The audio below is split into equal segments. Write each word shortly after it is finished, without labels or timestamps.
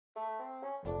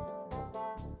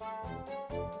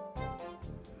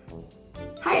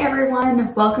Hi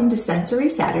everyone, welcome to Sensory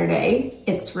Saturday.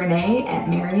 It's Renee at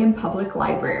Marion Public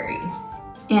Library.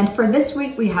 And for this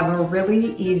week we have a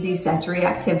really easy sensory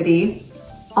activity.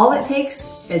 All it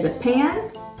takes is a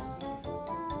pan,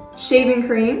 shaving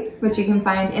cream, which you can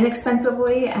find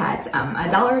inexpensively at a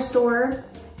dollar store,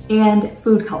 and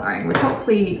food coloring, which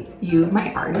hopefully you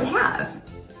might already have.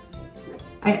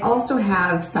 I also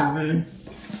have some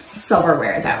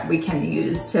silverware that we can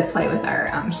use to play with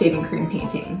our shaving cream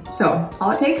painting. So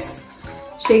all it takes,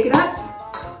 shake it up,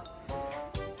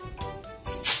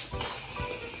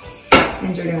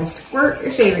 and you're gonna squirt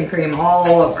your shaving cream all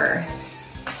over.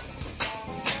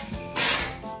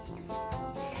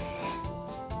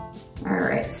 All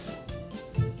right,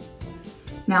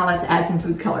 now let's add some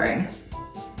food coloring.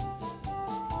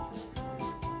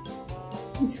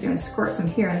 I'm just gonna squirt some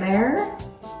here and there.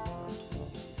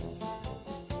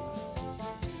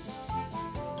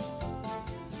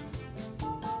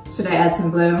 Should I add some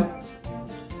blue?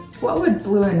 What would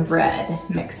blue and red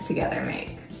mixed together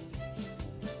make?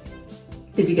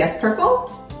 Did you guess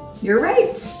purple? You're right.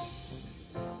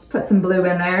 Let's put some blue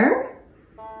in there.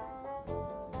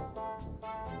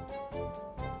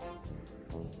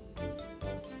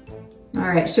 All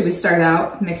right, should we start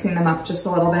out mixing them up just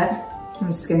a little bit? I'm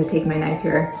just gonna take my knife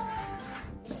here.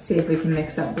 Let's see if we can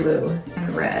mix up blue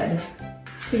and red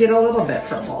to get a little bit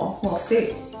purple. We'll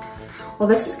see. Well,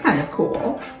 this is kind of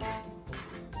cool.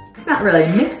 It's not really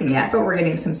mixing yet, but we're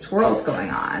getting some swirls going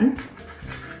on.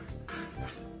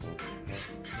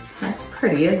 That's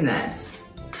pretty, isn't it?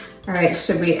 All right,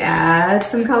 should we add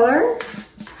some color?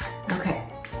 Okay,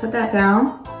 let's put that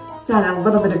down. Let's add a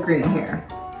little bit of green here.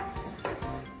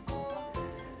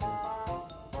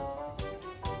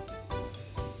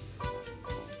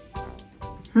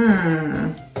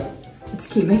 Let's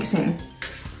keep mixing.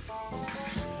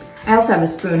 I also have a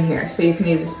spoon here, so you can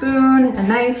use a spoon, a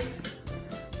knife,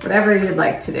 whatever you'd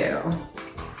like to do.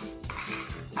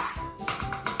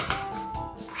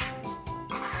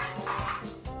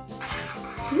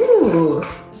 Ooh,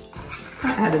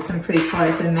 that added some pretty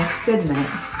color to the mix, didn't it?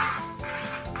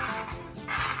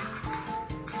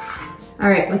 All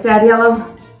right, let's add yellow.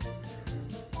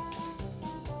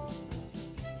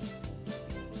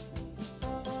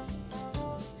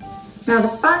 Now the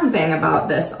fun thing about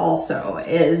this also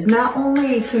is not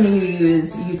only can you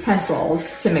use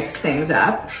utensils to mix things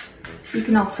up, you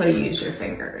can also use your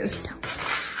fingers.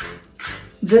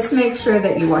 Just make sure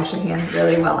that you wash your hands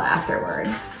really well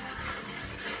afterward.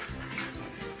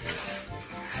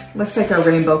 Looks like a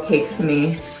rainbow cake to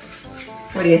me.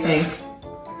 What do you think?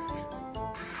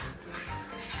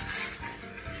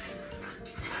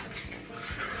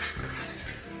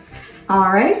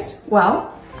 All right,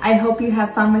 well, I hope you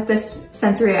have fun with this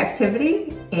sensory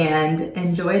activity and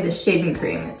enjoy the shaving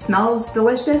cream. It smells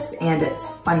delicious and it's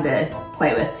fun to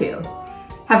play with too.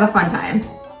 Have a fun time.